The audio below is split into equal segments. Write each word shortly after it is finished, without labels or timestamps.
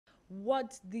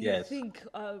What do you Yes. think?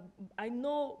 I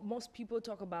know most people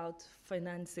talk about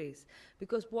finances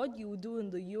because what you do in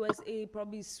the USA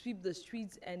probably sweep the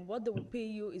streets, and what they will pay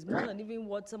you is more than even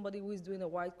what somebody who is doing a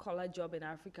white collar job in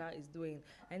Africa is doing.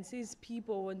 And since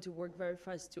people want to work very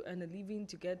fast to earn a living,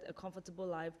 to get a comfortable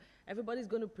life, everybody's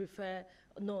going to prefer,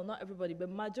 no, not everybody, but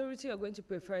majority are going to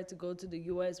prefer to go to the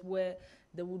US where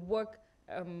they would work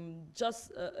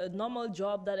just a normal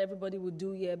job that everybody would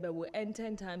do here, but we earn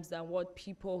 10 times than what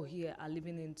people here are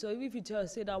living in. So if you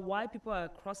say that why people are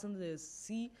crossing the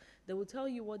sea, they will tell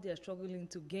you what they're struggling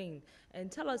to gain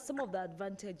and tell us some of the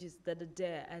advantages that are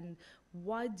there and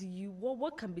why do you,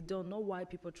 what can be done, not why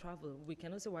people travel. We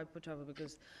cannot say why people travel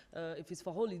because if it's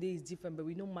for holiday, it's different, but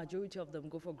we know majority of them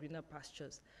go for greener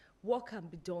pastures. What can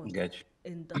be done Get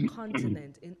in the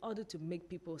continent in order to make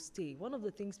people stay? One of the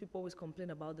things people always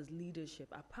complain about is leadership.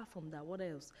 Apart from that, what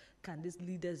else can these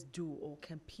leaders do or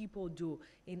can people do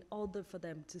in order for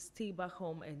them to stay back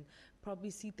home and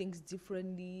probably see things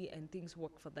differently and things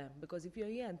work for them? Because if you're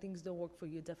here and things don't work for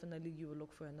you, definitely you will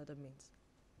look for another means.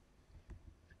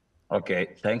 Okay,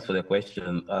 thanks for the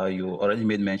question. You already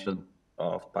made mention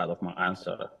of part of my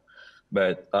answer,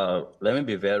 but let me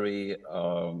be very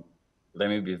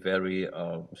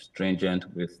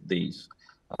stringent with this.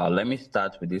 Let me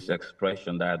start with this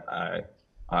expression that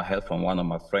I heard from one of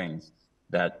my friends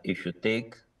that if you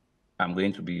take, I'm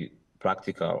going to be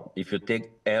practical. If you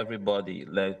take everybody,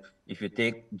 like if you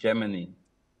take Germany,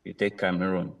 you take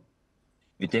Cameroon,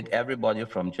 you take everybody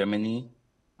from Germany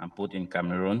and put in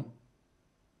Cameroon,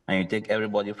 and you take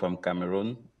everybody from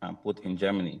Cameroon and put in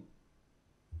Germany.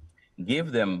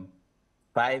 Give them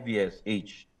 5 years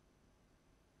each.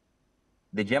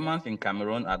 The Germans in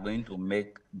Cameroon are going to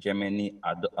make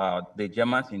the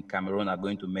Germans in Cameroon are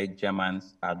going to make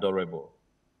Germans adorable.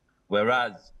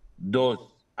 Whereas those,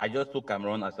 I just took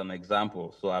Cameroon as an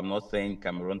example, so I'm not saying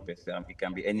Cameroon per se, it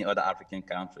can be any other African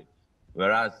country.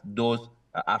 Whereas those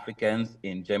Africans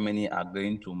in Germany are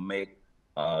going to make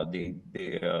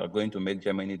they are going to make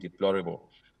Germany deplorable.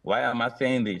 Why am I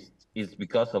saying this? It's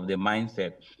because of the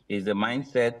mindset. It's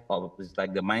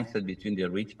like the mindset between the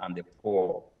rich and the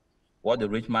poor. What the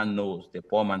rich man knows, the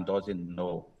poor man doesn't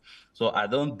know. So I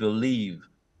don't believe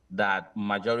that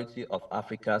majority of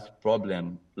Africa's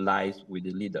problem lies with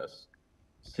the leaders.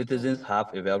 Citizens Okay.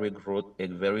 have a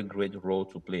very great role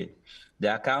to play.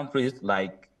 There are countries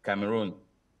like Cameroon,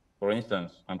 for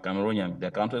instance, I'm Cameroonian. There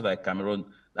are countries like Cameroon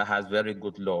that has very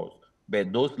good laws,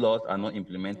 but those laws are not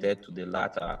implemented to the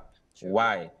latter. True.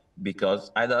 Why? Because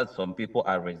either some people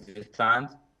are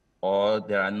resistant or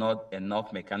there are not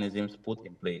enough mechanisms put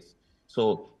in place.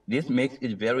 So this makes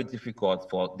it very difficult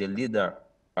for the leader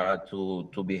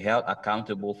to be held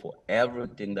accountable for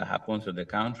everything that happens in the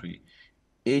country.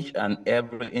 Each and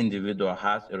every individual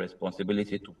has a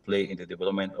responsibility to play in the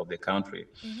development of the country.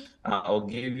 I'll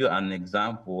give you an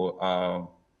example.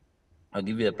 I'll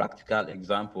give you a practical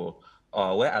example.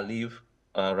 Where I live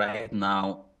right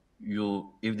now,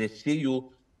 if they see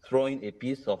you throwing a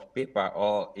piece of paper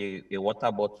or a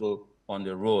water bottle on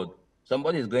the road,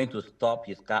 somebody is going to stop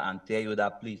his car and tell you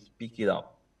that please pick it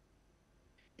up.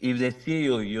 If they see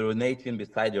you urinating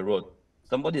beside the road,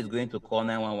 somebody is going to call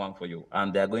 911 for you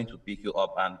and they're going to pick you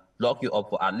up and lock you up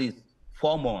for at least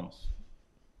 4 months.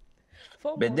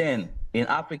 But 4 months. then in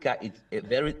Africa, it's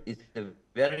a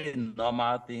very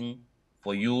normal thing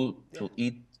for you to Yeah.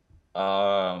 eat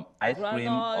ice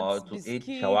cream or Granuts, to eat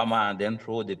biscuits. shawarma and then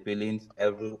throw the peelings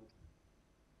every.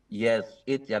 Yes,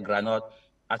 eat your granite.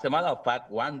 As a matter of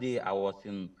fact, one day I was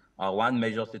in one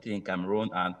major city in Cameroon,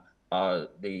 and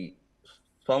the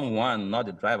someone, not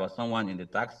the driver, someone in the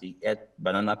taxi ate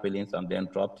banana peelings and then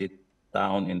dropped it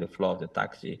down in the floor of the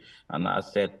taxi. And I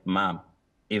said, "Ma'am,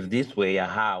 if this were your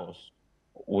house,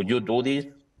 would you do this?"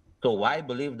 So I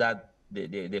believe that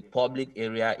the public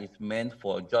area is meant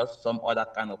for just some other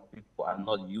kind of people and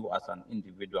not you as an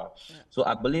individual. Yeah. So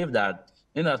I believe that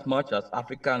in as much as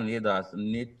African leaders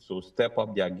need to step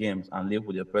up their games and live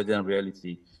with the present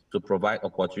reality to provide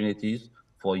opportunities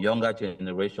for younger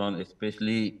generation,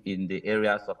 especially in the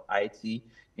areas of IT,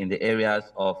 in the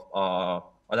areas of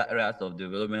other areas of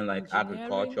development like Engineering.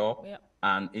 agriculture Yeah.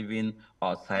 and even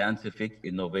scientific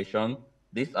innovation.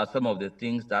 These are some of the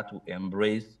things that will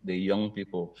embrace the young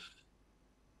people.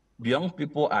 Young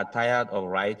people are tired of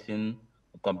writing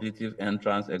competitive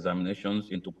entrance examinations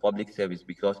into public service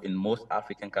because in most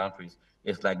African countries,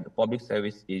 it's like the public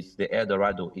service is the El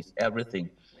Dorado, is everything.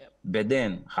 Yep. But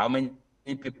then, how many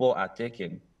people are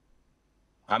taking?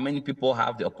 How many people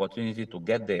have the opportunity to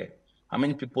get there? How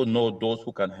many people know those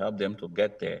who can help them to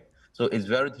get there? So it's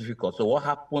very difficult. So what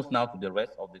happens now to the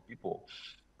rest of the people?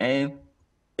 And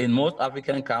in most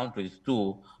African countries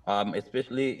too,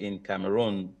 especially in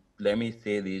Cameroon, let me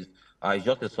say this, it's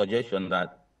just a suggestion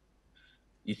that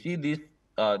you see this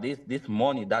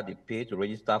money that they pay to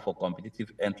register for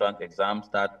competitive entrance exams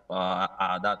that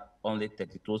only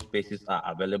 32 spaces are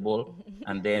available,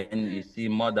 and then you see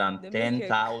more than They make it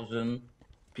 10,000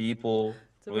 people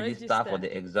to register for register.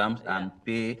 the exams Yeah, and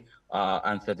pay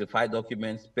and certify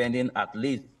documents, spending at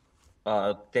least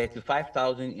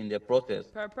 35,000 in the process.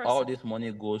 per All person. this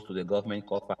money goes to the government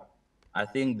coffers. I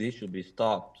think this should be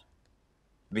stopped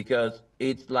because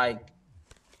it's like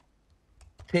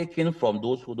taking from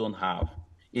those who don't have.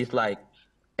 It's like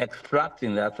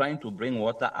extracting, they are trying to bring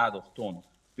water out of stone.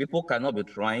 People cannot be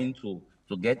trying to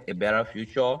get a better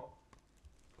future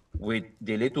with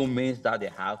the little means that they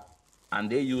have, and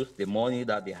they use the money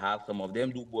that they have. Some of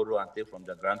them do borrow and take from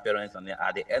their grandparents, and then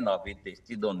at the end of it, they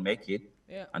still don't make it,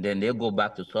 Yeah. and then they go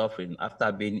back to suffering after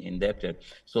being indebted.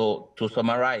 So, to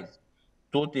summarize,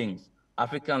 two things.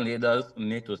 African leaders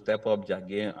need to step up their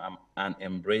game and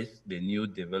embrace the new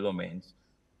developments,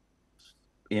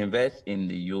 invest in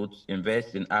the youth,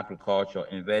 invest in agriculture,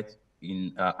 invest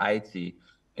in IT,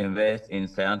 invest in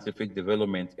scientific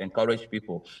development, encourage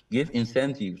people, give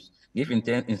incentives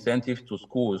to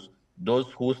schools,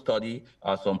 those who study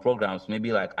some programs,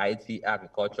 maybe like IT,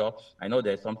 agriculture. I know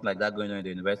there's something like that going on in the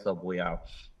University of Wales,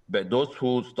 but those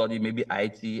who study maybe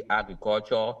IT,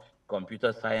 agriculture,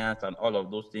 computer science, and all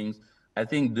of those things, I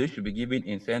think they should be given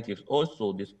incentives.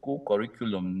 Also, the school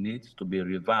curriculum needs to be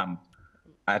revamped.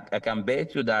 I can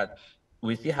bet you that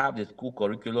we still have the school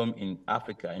curriculum in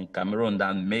Africa, in Cameroon,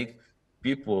 that makes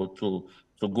people to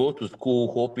go to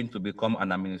school hoping to become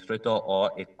an administrator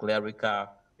or a clerical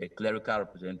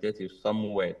representative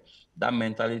somewhere. That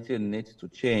mentality needs to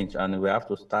change, and we have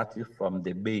to start it from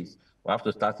the base. We have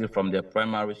to start it from the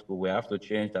primary school. We have to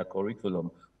change the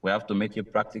curriculum. We have to make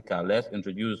it practical. Let's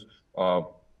introduce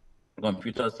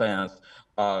computer science.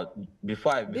 Uh,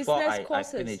 before Business I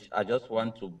courses. finish, I just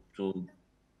want to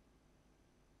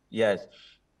yes,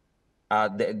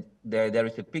 there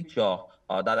is a picture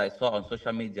that I saw on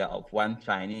social media of one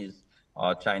Chinese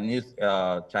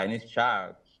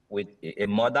child with a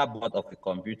motherboard of a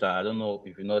computer. I don't know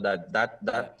if you know Yeah.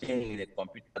 that thing in a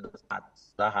computer, those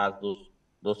apps that has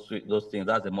those things.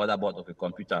 That's the motherboard of a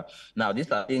computer. Now,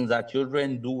 these are things that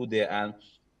children do there, and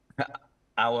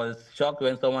I was shocked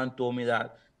when someone told me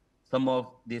that some of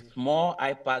the small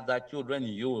iPads that children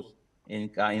use in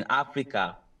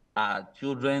Africa are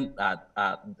children at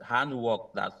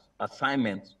handwork, that's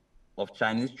assignments of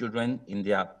Chinese children in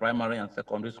their primary and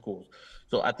secondary schools.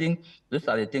 So I think these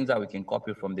are the things that we can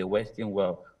copy from the Western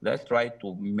world. Let's try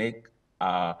to make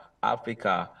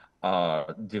Africa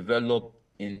develop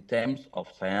in terms of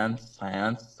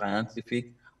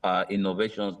scientific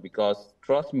innovations, because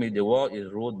trust me, the world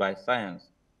is ruled by science.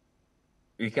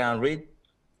 You can read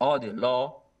all the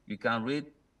law. You can read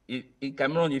in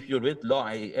Cameroon. If you read law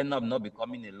and you end up not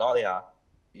becoming a lawyer,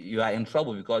 you are in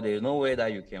trouble because there is no way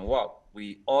that you can work.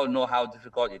 We all know how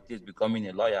difficult it is becoming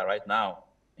a lawyer right now,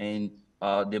 and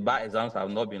the bar exams have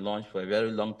not been launched for a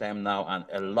very long time now, and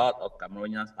a lot of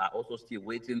Cameroonians are also still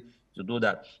waiting to do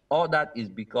that. All that is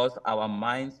because our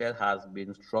mindset has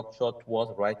been structured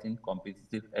towards writing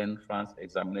competitive entrance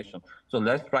examination. So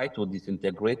let's try to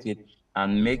disintegrate it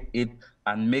and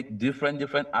make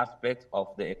different aspects of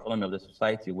the economy of the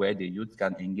society where the youth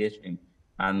can engage in.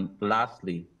 And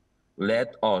lastly,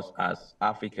 let us as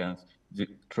Africans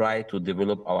try to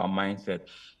develop our mindset.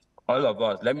 All of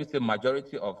us, let me say,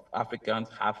 majority of Africans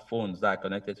have phones that are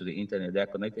connected to the internet. They are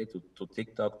connected to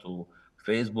TikTok, to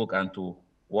Facebook, and to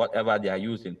whatever they are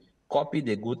using. Copy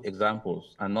the good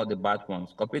examples and not the bad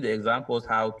ones. Copy the examples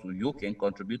how to you can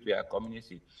contribute to your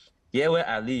community. Here where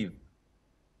I live,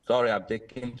 sorry, I'm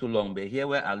taking too long, but here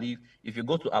where I live, if you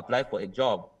go to apply for a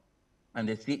job and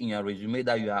they see in your resume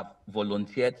that you have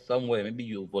volunteered somewhere, maybe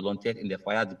you volunteered in the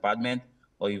fire department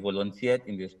or you volunteered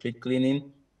in the street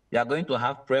cleaning, they are going to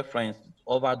have preference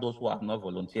over those who have not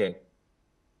volunteered.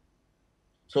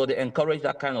 So they encourage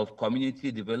that kind of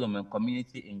community development,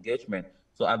 community engagement.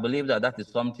 So I believe that that is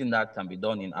something that can be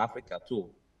done in Africa too.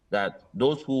 That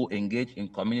those who engage in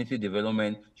community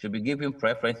development should be given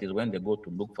preferences when they go to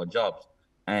look for jobs.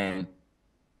 And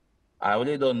I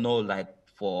really don't know like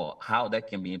for how that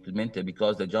can be implemented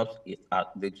because the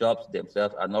jobs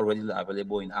themselves are not readily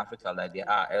available in Africa like they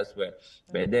are elsewhere.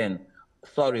 But then,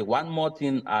 sorry, one more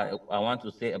thing I want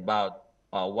to say about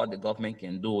what the government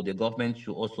can do. The government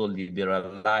should also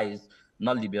liberalize,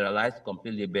 not liberalize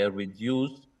completely, but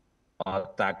reduce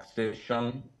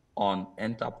taxation on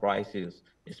enterprises,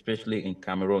 especially in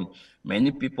Cameroon.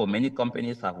 Many people, many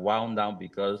companies have wound down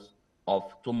because of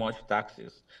too much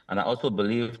taxes. And I also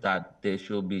believe that there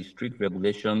should be strict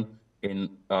regulation in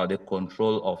the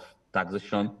control of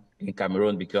taxation in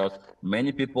Cameroon, because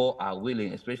many people are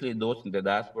willing, especially those in the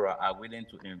diaspora, are willing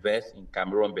to invest in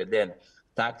Cameroon, but then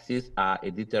taxes are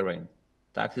a deterrent.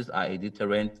 Taxes are a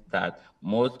deterrent that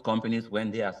most companies,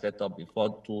 when they are set up before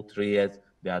 2, 3 years,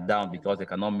 they are down because they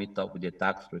cannot meet up with the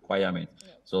tax requirements.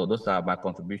 So those are my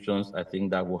contributions. I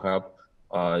think that will help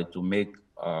to make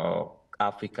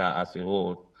Africa as a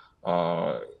whole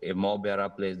a more better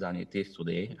place than it is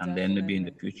today, and then maybe in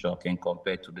the Definitely. future can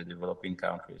compare to the developing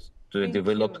countries, to the Thank you.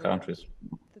 developed countries.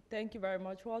 Thank you very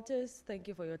much, Walters. Thank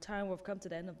you for your time. We've come to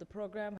the end of the program.